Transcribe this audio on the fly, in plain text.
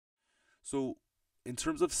So in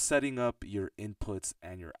terms of setting up your inputs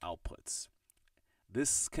and your outputs,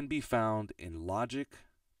 this can be found in Logic,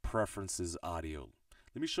 Preferences, Audio.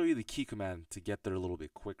 Let me show you the key command to get there a little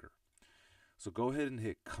bit quicker. So go ahead and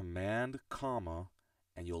hit Command, comma,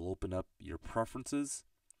 and you'll open up your preferences.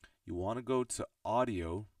 You want to go to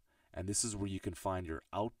Audio, and this is where you can find your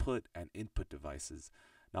output and input devices.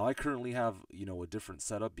 Now I currently have, a different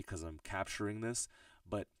setup because I'm capturing this,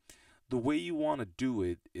 but the way you want to do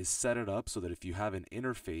it is set it up so that if you have an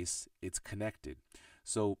interface, it's connected.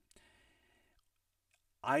 So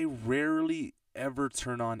I rarely ever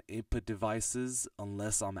turn on input devices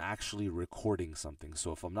unless I'm actually recording something.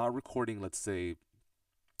 So if I'm not recording, let's say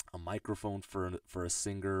a microphone for a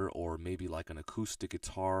singer, or maybe like an acoustic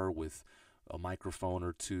guitar with a microphone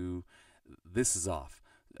or two, this is off.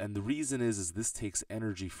 And the reason is this takes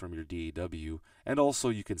energy from your DAW, and also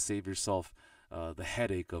you can save yourself the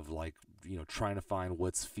headache of trying to find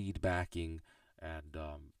what's feedbacking. And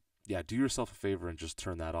yeah, do yourself a favor and just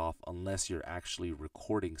turn that off unless you're actually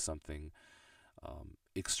recording something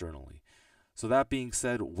externally. So that being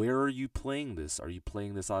said, where are you playing this? Are you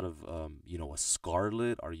playing this out of a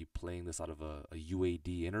Scarlett? Are you playing this out of a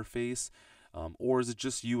UAD interface? Or is it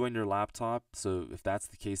just you and your laptop? So if that's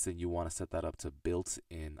the case, then you want to set that up to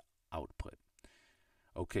built-in output.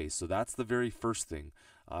 Okay, so that's the very first thing.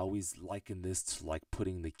 I always liken this to like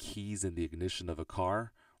putting the keys in the ignition of a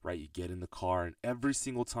car, right? You get in the car, and every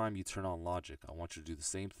single time you turn on Logic, I want you to do the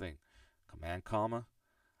same thing. Command, comma,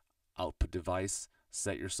 output device,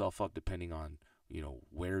 set yourself up depending on,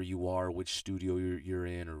 where you are, which studio you're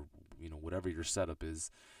in, or, whatever your setup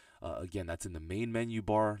is. Again, that's in the main menu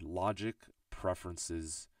bar, Logic,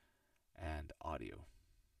 Preferences, and Audio.